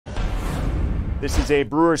This is a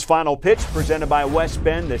Brewers Final Pitch presented by West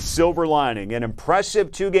Bend, the Silver Lining. An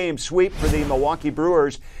impressive two-game sweep for the Milwaukee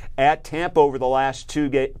Brewers at Tampa over the last two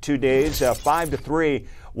days. 5-3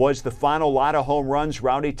 was the final. Lot of home runs.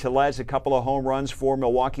 Rowdy Tellez, a couple of home runs for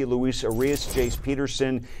Milwaukee. Urias, Jace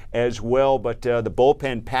Peterson as well. But the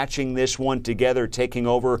bullpen patching this one together, taking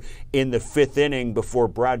over in the fifth inning before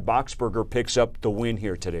Brad Boxberger picks up the win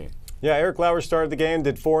here today. Yeah, Eric Lauer started the game,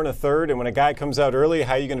 did 4 1/3, and when a guy comes out early,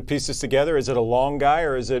 how are you going to piece this together? Is it a long guy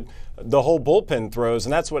or is it the whole bullpen throws?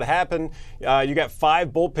 And that's what happened. You got 5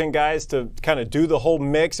 bullpen guys to kind of do the whole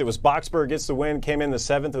mix. It was Boxberger gets the win, came in the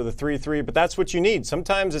 7th with a 3-3, but that's what you need.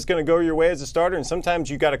 Sometimes it's going to go your way as a starter, and sometimes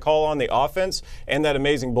you got to call on the offense and that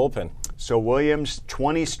amazing bullpen. So Williams,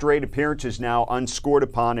 20 straight appearances now unscored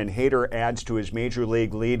upon, and Hader adds to his major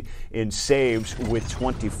league lead in saves with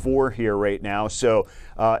 24 here right now. So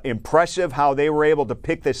impressive how they were able to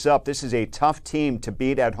pick this up. This is a tough team to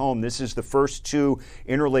beat at home. This is the first 2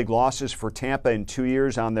 interleague losses for Tampa in 2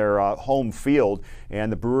 years on their home field,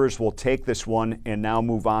 and the Brewers will take this one and now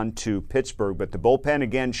move on to Pittsburgh. But the bullpen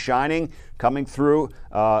again shining, coming through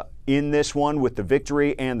in this one with the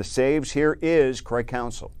victory and the saves. Here is Craig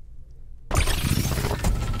Counsell.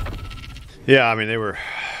 Yeah, I mean they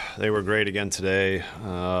were great again today.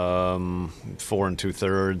 4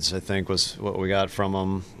 2/3, I think, was what we got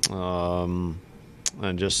from them.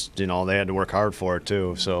 And just, you know, they had to work hard for it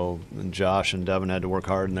too. So Josh and Devin had to work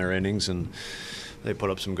hard in their innings, and they put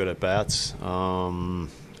up some good at bats. But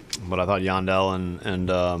I thought Yandel and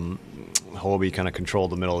Hobie kind of controlled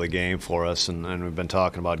the middle of the game for us, and we've been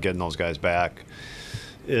talking about getting those guys back.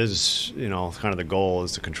 Is, you know, kind of the goal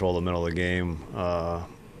is to control the middle of the game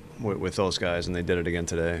with those guys, and they did it again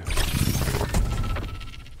today.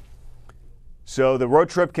 So the road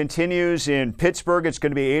trip continues in Pittsburgh. It's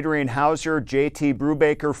going to be Adrian Hauser, JT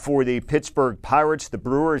Brubaker for the Pittsburgh Pirates. The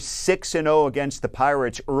Brewers 6-0 against the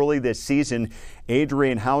Pirates early this season.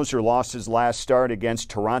 Adrian Hauser lost his last start against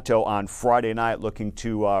Toronto on Friday night, looking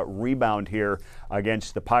to rebound here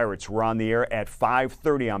against the Pirates. We're on the air at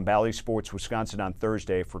 5:30 on Bally Sports Wisconsin on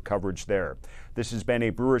Thursday for coverage there. This has been a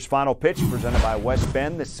Brewers Final Pitch presented by West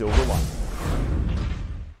Bend, the Silver Lining.